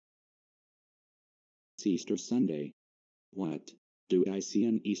It's Easter Sunday. What? Do I see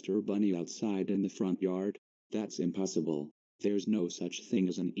an Easter bunny outside in the front yard? That's impossible. There's no such thing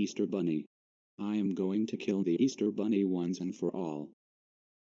as an Easter bunny. I am going to kill the Easter bunny once and for all.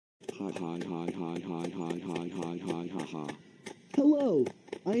 Ha ha ha ha ha ha ha ha ha ha ha. Hello,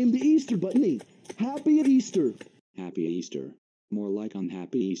 I am the Easter Bunny. Happy Easter. Happy Easter. More like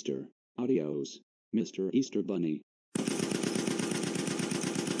unhappy Easter. Adios, Mr. Easter Bunny.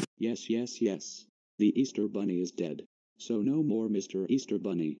 Yes, yes, yes. The Easter Bunny is dead. So no more Mr. Easter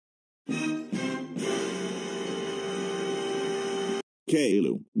Bunny.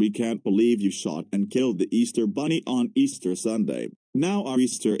 Caillou, we can't believe you shot and killed the Easter Bunny on Easter Sunday. Now our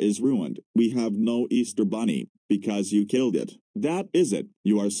Easter is ruined. We have no Easter Bunny, because you killed it. That is it.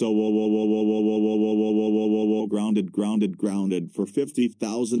 You are so grounded for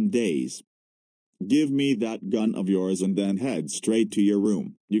 50,000 days. Give me that gun of yours and then head straight to your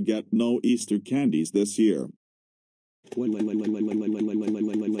room. You get no Easter candies this year.